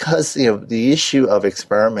 Just because the issue of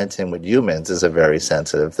experimenting with humans is a very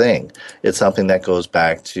sensitive thing. It's something that goes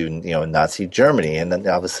back to Nazi Germany, and then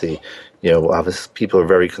obviously people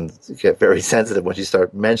are get very sensitive when you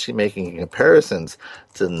start making comparisons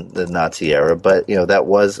to the Nazi era. But that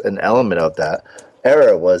was an element of that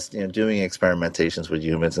era, was doing experimentations with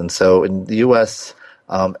humans, and so in the U.S.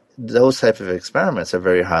 Those type of experiments are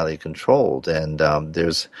very highly controlled, and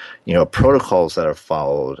there's protocols that are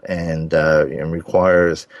followed, and it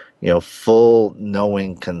requires full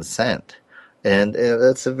knowing consent. And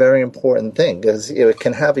that's a very important thing because it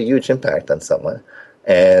can have a huge impact on someone.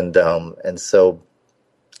 And so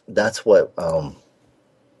that's what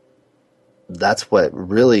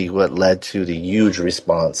what led to the huge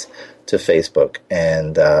response to Facebook.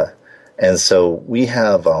 And so we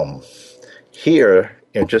have here,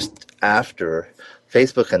 just after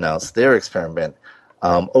Facebook announced their experiment,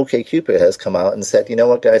 OkCupid has come out and said, you know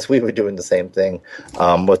what, guys, we were doing the same thing.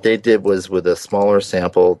 What they did was with a smaller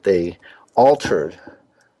sample, they altered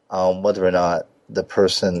whether or not the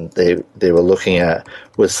person they were looking at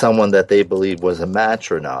was someone that they believed was a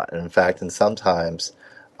match or not. And in fact, and sometimes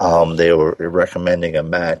they were recommending a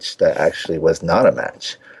match that actually was not a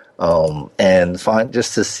match. And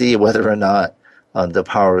just to see whether or not the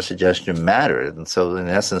power of suggestion mattered. And so in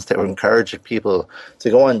essence, they were encouraging people to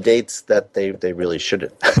go on dates that they really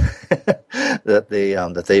shouldn't,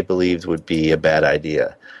 that they believed would be a bad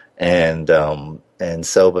idea. And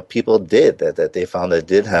so, but people did that they found that it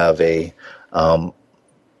did have a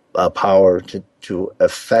power to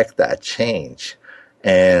affect that change.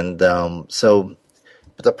 And so,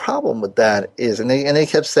 but the problem with that is, and they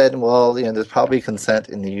kept saying, well, there's probably consent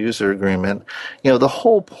in the user agreement. The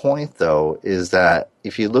whole point, though, is that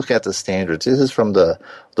if you look at the standards, this is from the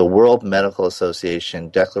World Medical Association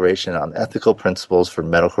Declaration on Ethical Principles for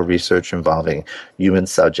Medical Research Involving Human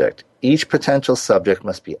Subject. Each potential subject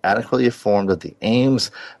must be adequately informed of the aims,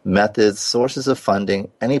 methods, sources of funding,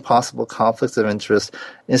 any possible conflicts of interest,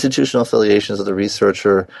 institutional affiliations of the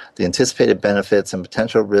researcher, the anticipated benefits and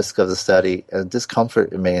potential risk of the study, and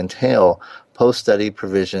discomfort it may entail, post-study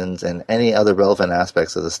provisions, and any other relevant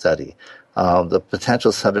aspects of the study. The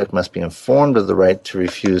potential subject must be informed of the right to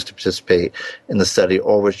refuse to participate in the study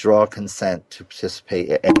or withdraw consent to participate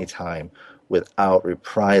at any time without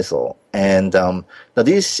reprisal. And now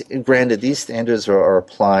these standards are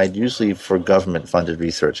applied usually for government-funded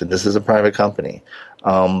research, and this is a private company.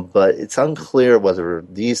 But it's unclear whether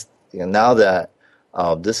these, now that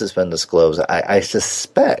this has been disclosed, I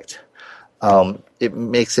suspect it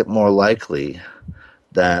makes it more likely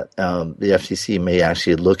that the FTC may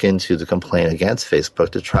actually look into the complaint against Facebook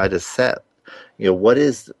to try to set, what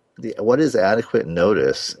is adequate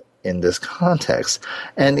notice in this context.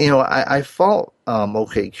 And I fault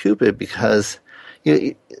OkCupid because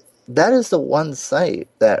that is the one site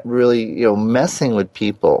that really messing with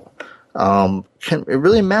people it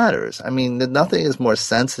really matters. I mean, nothing is more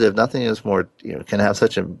sensitive, nothing is more can have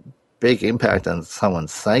such a big impact on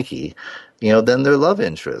someone's psyche than their love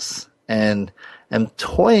interests. And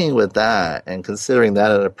toying with that and considering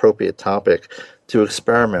that an appropriate topic to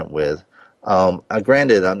experiment with,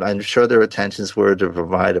 granted, I'm sure their intentions were to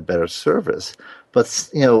provide a better service, but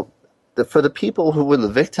for the people who were the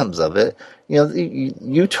victims of it,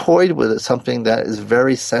 you toyed with something that is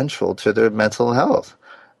very central to their mental health,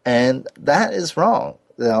 and that is wrong.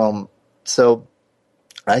 So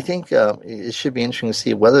I think it should be interesting to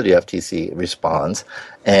see whether the FTC responds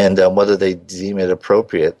and whether they deem it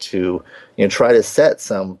appropriate to try to set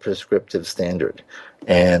some prescriptive standard.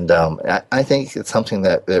 And I think it's something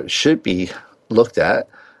that should be looked at.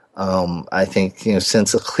 I think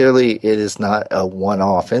since clearly it is not a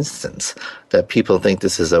one-off instance that people think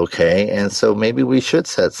this is okay, and so maybe we should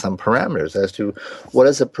set some parameters as to what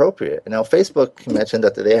is appropriate. Now, Facebook mentioned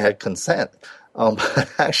that they had consent. But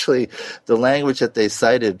actually, the language that they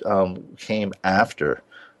cited came after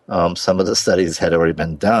some of the studies had already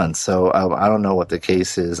been done. So I don't know what the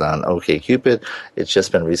case is on OkCupid. It's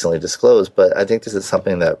just been recently disclosed. But I think this is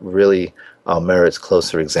something that really merits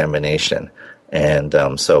closer examination. And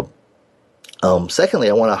secondly,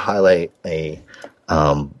 I want to highlight an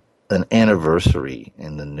anniversary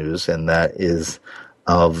in the news, and that is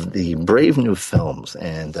of the Brave New Films.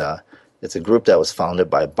 And it's a group that was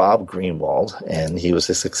founded by Bob Greenwald, and he was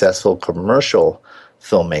a successful commercial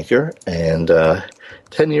filmmaker. And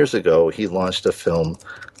 10 years ago, he launched a film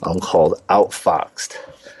called Outfoxed.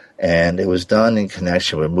 And it was done in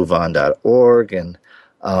connection with MoveOn.org, and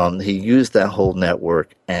he used that whole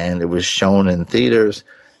network, and it was shown in theaters.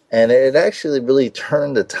 And it actually really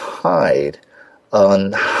turned the tide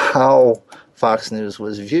on how Fox News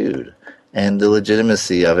was viewed, and the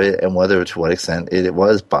legitimacy of it, and whether to what extent it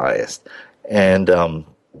was biased. And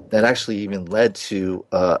that actually even led to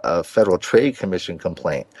a Federal Trade Commission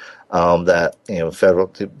complaint that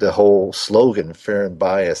the whole slogan "fair and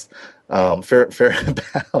biased," fair and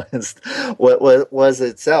balanced, was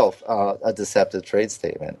itself a deceptive trade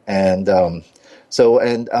statement. And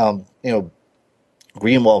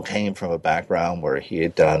Greenwald came from a background where he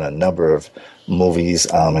had done a number of movies,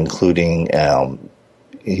 including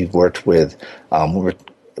he worked with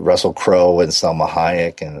Russell Crowe and Salma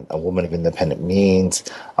Hayek, and A Woman of Independent Means,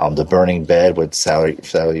 The Burning Bed with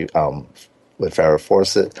with Farrah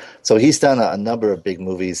Fawcett. So he's done a number of big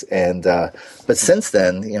movies, and but since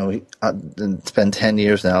then, it's been 10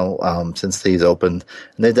 years now since he's opened,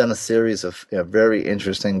 and they've done a series of very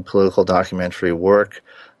interesting political documentary work.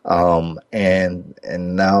 And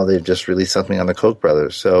now they've just released something on the Koch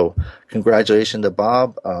brothers. So congratulations to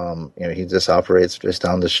Bob. He just operates just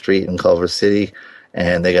down the street in Culver City,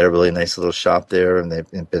 and they got a really nice little shop there, and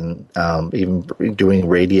they've been even doing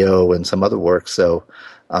radio and some other work. So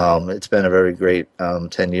it's been a very great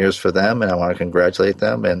 10 years for them, and I want to congratulate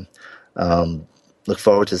them and look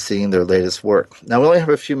forward to seeing their latest work. Now, we only have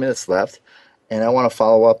a few minutes left, and I want to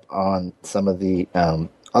follow up on some of the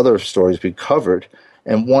other stories we covered.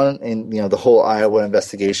 And one, the whole Iowa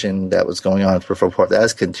investigation that was going on for report, that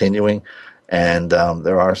is continuing, and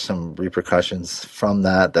there are some repercussions from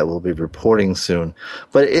that we'll be reporting soon.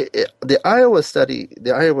 But the Iowa study,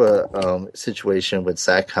 the Iowa situation with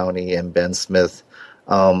Sac County and Ben Smith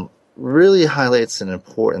really highlights an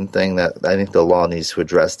important thing that I think the law needs to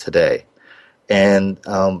address today. And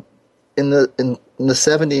in the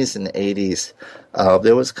 70s and 80s,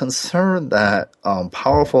 there was concern that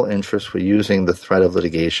powerful interests were using the threat of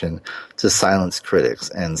litigation to silence critics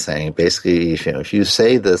and saying, basically, if you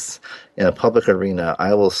say this in a public arena,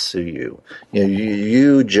 I will sue you.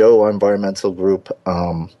 You Joe Environmental Group,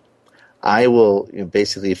 I will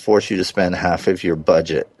basically force you to spend half of your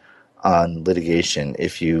budget on litigation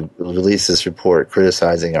if you release this report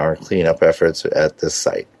criticizing our cleanup efforts at this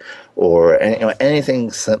site, or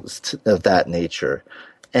anything of that nature.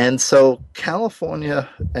 And so California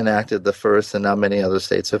enacted the first, and now many other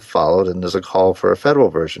states have followed, and there's a call for a federal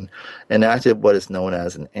version, enacted what is known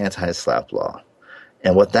as an anti-SLAPP law.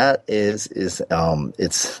 And what that is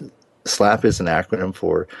SLAPP is an acronym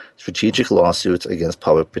for Strategic Lawsuits Against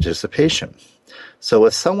Public Participation. So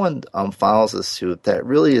if someone files a suit that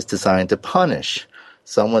really is designed to punish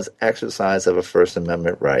someone's exercise of a First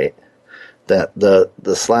Amendment right, that the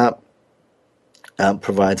SLAPP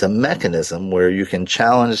provides a mechanism where you can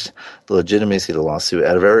challenge the legitimacy of the lawsuit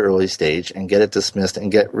at a very early stage and get it dismissed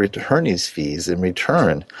and get attorney's fees in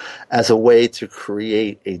return as a way to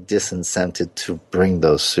create a disincentive to bring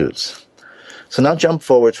those suits. So now jump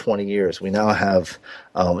forward 20 years. We now have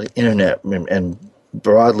internet and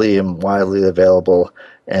broadly and widely available,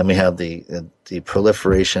 and we have the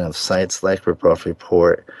proliferation of sites like Rebuff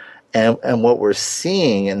Report, and what we're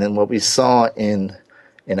seeing, and then what we saw in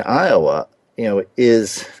Iowa,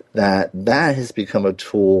 is that has become a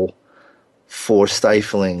tool for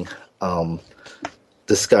stifling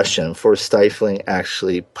discussion, for stifling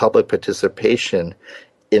actually public participation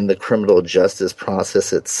in the criminal justice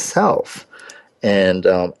process itself, and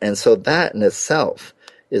so that in itself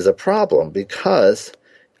is a problem, because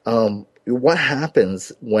what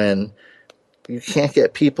happens when you can't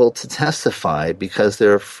get people to testify because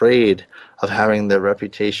they're afraid of having their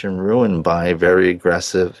reputation ruined by very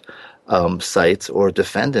aggressive sites or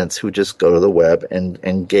defendants who just go to the web and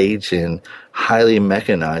engage in highly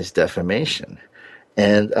mechanized defamation?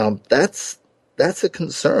 And that's a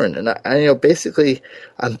concern. And I basically,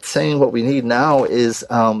 I'm saying what we need now is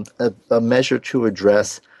a measure to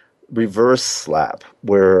address reverse SLAPP,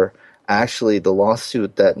 where actually the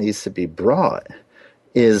lawsuit that needs to be brought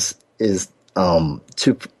is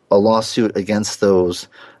to a lawsuit against those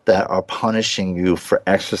that are punishing you for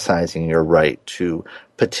exercising your right to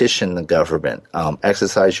petition the government,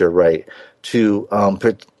 exercise your right to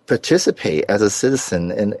participate as a citizen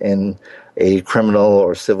in a criminal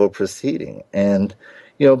or civil proceeding. And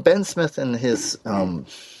Ben Smith in his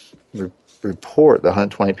report, the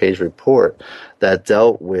 120-page report that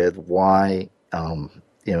dealt with why,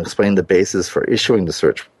 explained the basis for issuing the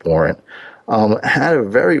search warrant, had a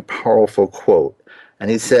very powerful quote. And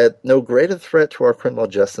he said, "No greater threat to our criminal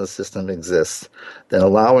justice system exists than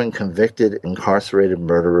allowing convicted, incarcerated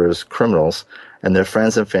murderers, criminals, and their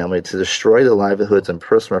friends and family to destroy the livelihoods and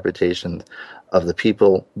personal reputation of the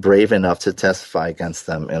people brave enough to testify against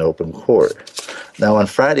them in open court." Now, on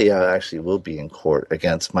Friday, I actually will be in court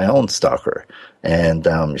against my own stalker. And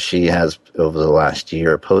she has, over the last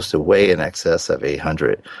year, posted way in excess of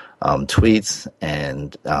 800 tweets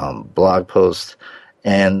and blog posts.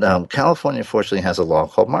 And California, fortunately, has a law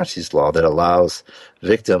called Marsy's Law that allows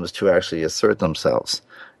victims to actually assert themselves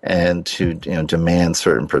and to demand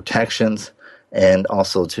certain protections, and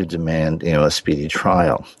also to demand a speedy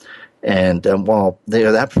trial. And while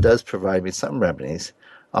that does provide me some remedies,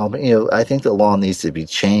 I think the law needs to be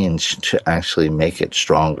changed to actually make it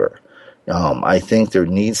stronger. I think there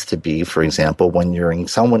needs to be, for example, when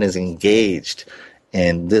someone is engaged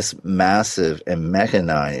And this massive and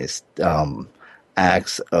mechanized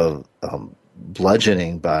acts of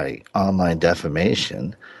bludgeoning by online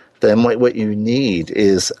defamation, then what you need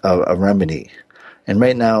is a remedy. And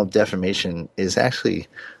right now, defamation is actually,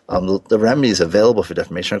 the remedies available for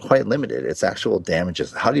defamation are quite limited. It's actual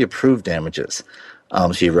damages. How do you prove damages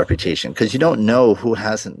to your reputation? Because you don't know who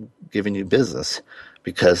hasn't given you business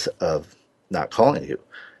because of not calling you.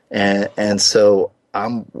 And so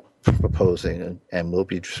I'm proposing, and we'll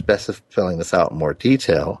be spelling this out in more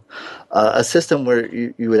detail, a system where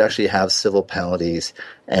you would actually have civil penalties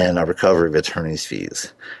and a recovery of attorney's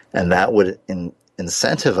fees. And that would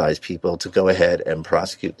incentivize people to go ahead and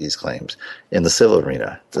prosecute these claims in the civil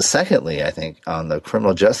arena. Secondly, I think on the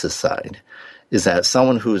criminal justice side, is that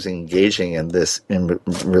someone who's engaging in this in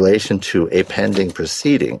relation to a pending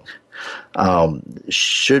proceeding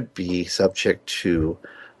should be subject to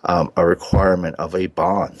a requirement of a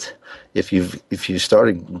bond. If you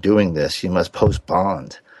started doing this, you must post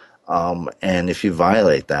bond, and if you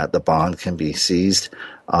violate that, the bond can be seized,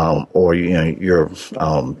 or you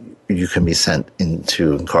can be sent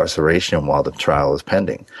into incarceration while the trial is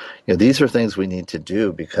pending. These are things we need to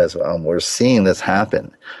do because we're seeing this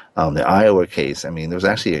happen. The Iowa case, there's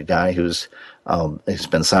actually a guy who's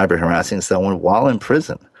been cyber harassing someone while in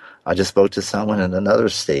prison. I just spoke to someone in another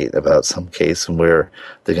state about some case where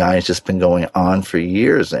the guy has just been going on for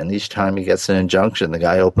years, and each time he gets an injunction, the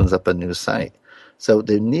guy opens up a new site. So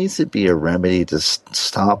there needs to be a remedy to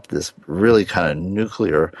stop this really kind of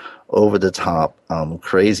nuclear, over-the-top,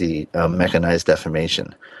 crazy mechanized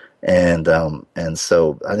defamation. And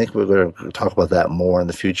so I think we're going to talk about that more in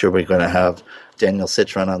the future. We're going to have Daniel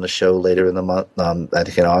Citron on the show later in the month, I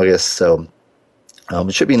think in August. So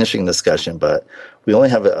it should be an interesting discussion, but we only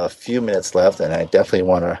have a few minutes left, and I definitely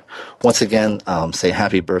want to once again say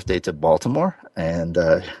happy birthday to Baltimore. And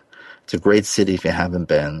it's a great city if you haven't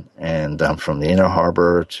been. And from the Inner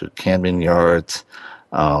Harbor to Camden Yards,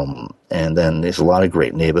 and then there's a lot of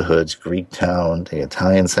great neighborhoods, Greektown, the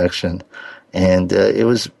Italian section. And it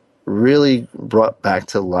was really brought back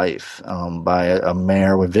to life by a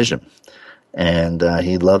mayor with vision. And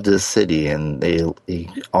he loved his city, and he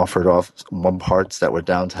offered off some parts that were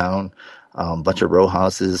downtown, a bunch of row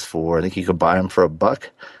houses for, I think you could buy them for $1,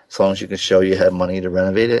 as long as you could show you had money to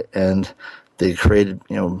renovate it. And they created,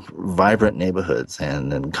 vibrant neighborhoods.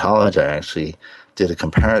 And in college, I actually did a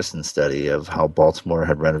comparison study of how Baltimore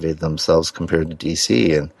had renovated themselves compared to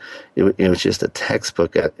D.C., and it was just a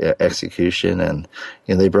textbook execution. And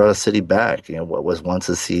they brought a city back. What was once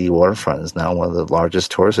a seedy waterfront is now one of the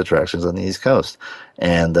largest tourist attractions on the East Coast.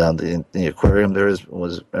 And the aquarium there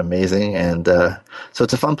was amazing, and so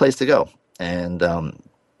it's a fun place to go. And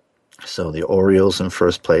so the Orioles in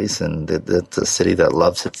first place, and it's a city that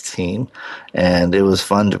loves its team. And it was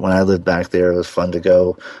fun when I lived back there. It was fun to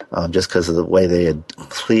go just because of the way they had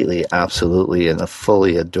completely, absolutely, and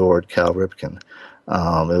fully adored Cal Ripken.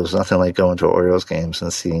 It was nothing like going to Orioles games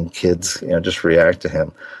and seeing kids, just react to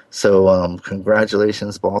him. So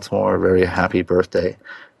congratulations, Baltimore! Very happy birthday.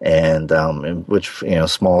 And in which,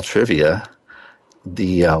 small trivia,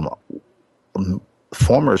 the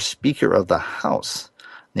former Speaker of the House,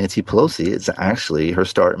 Nancy Pelosi, is actually, her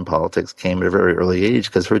start in politics came at a very early age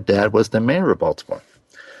because her dad was the mayor of Baltimore.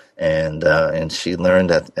 And she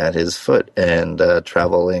learned at his foot and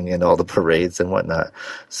traveling in all the parades and whatnot.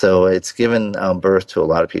 So it's given birth to a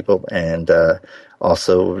lot of people. And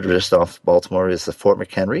also just off Baltimore is the Fort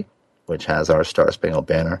McHenry, which has our Star Spangled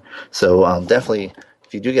Banner. So definitely,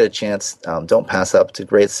 if you do get a chance, don't pass up. It's a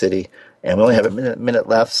great city. And we only have a minute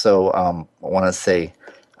left, so I want to say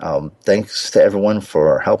thanks to everyone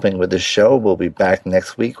for helping with this show. We'll be back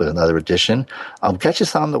next week with another edition. Catch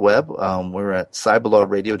us on the web. We're at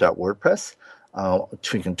cyberlawradio.wordpress.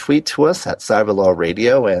 You can tweet to us at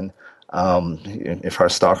cyberlawradio, and if our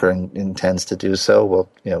stalker intends to do so, well,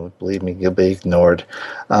 believe me, you'll be ignored.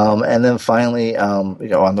 And then finally, on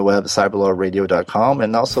the web, cyberlawradio.com,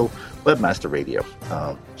 and also Webmaster Radio.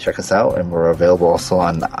 Check us out, and we're available also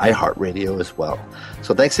on iHeartRadio as well.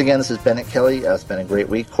 So thanks again. This is Bennett Kelly. It's been a great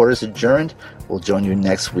week. Court is adjourned. We'll join you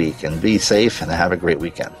next week, and be safe and have a great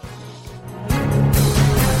weekend.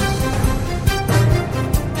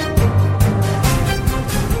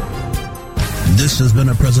 This has been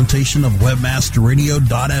a presentation of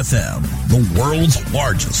WebmasterRadio.fm, the world's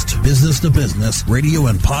largest business-to-business radio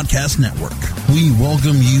and podcast network. We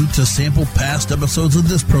welcome you to sample past episodes of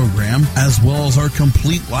this program, as well as our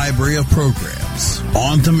complete library of programs,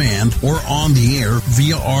 on demand or on the air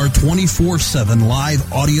via our 24/7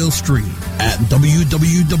 live audio stream at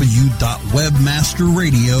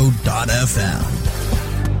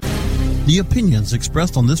www.webmasterradio.fm. The opinions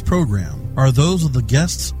expressed on this program are those of the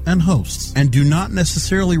guests and hosts and do not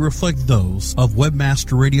necessarily reflect those of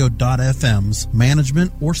WebmasterRadio.fm's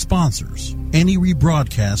management or sponsors. Any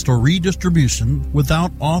rebroadcast or redistribution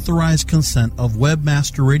without authorized consent of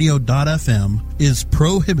WebmasterRadio.fm is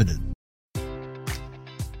prohibited.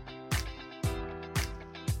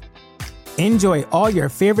 Enjoy all your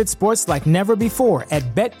favorite sports like never before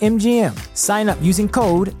at BetMGM. Sign up using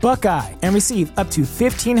code Buckeye and receive up to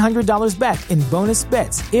 $1,500 back in bonus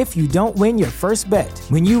bets if you don't win your first bet.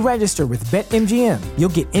 When you register with BetMGM, you'll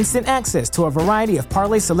get instant access to a variety of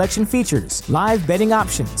parlay selection features, live betting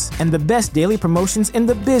options, and the best daily promotions in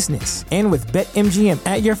the business. And with BetMGM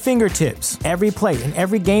at your fingertips, every play and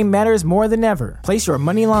every game matters more than ever. Place your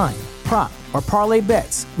money line, prop, or parlay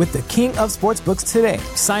bets with the king of sportsbooks today.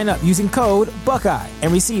 Sign up using code Buckeye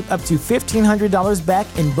and receive up to $1,500 back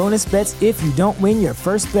in bonus bets if you don't win your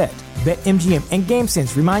first bet. BetMGM and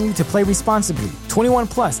GameSense remind you to play responsibly. 21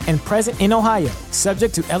 plus and present in Ohio,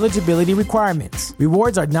 subject to eligibility requirements.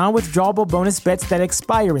 Rewards are non-withdrawable bonus bets that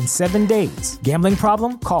expire in 7 days. Gambling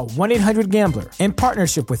problem? Call 1-800-GAMBLER in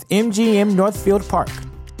partnership with MGM Northfield Park.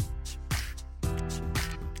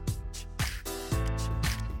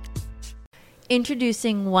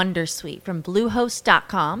 Introducing Wondersuite from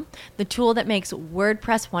Bluehost.com, the tool that makes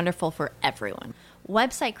WordPress wonderful for everyone.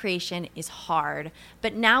 Website creation is hard,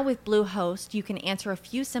 but now with Bluehost, you can answer a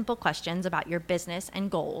few simple questions about your business and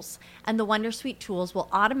goals, and the Wondersuite tools will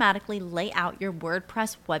automatically lay out your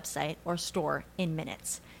WordPress website or store in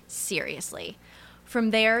minutes. Seriously.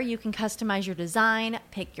 From there, you can customize your design,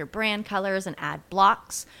 pick your brand colors, and add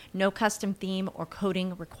blocks. No custom theme or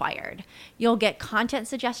coding required. You'll get content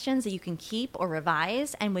suggestions that you can keep or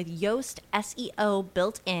revise, and with Yoast SEO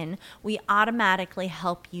built in, we automatically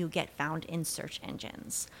help you get found in search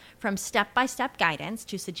engines. From step-by-step guidance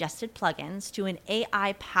to suggested plugins to an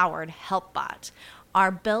AI-powered help bot,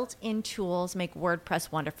 our built-in tools make WordPress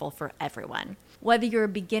wonderful for everyone. Whether you're a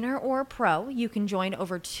beginner or a pro, you can join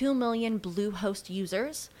over 2 million Bluehost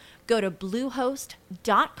users. Go to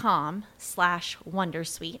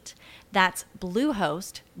bluehost.com/wondersuite. That's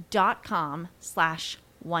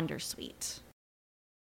bluehost.com/wondersuite.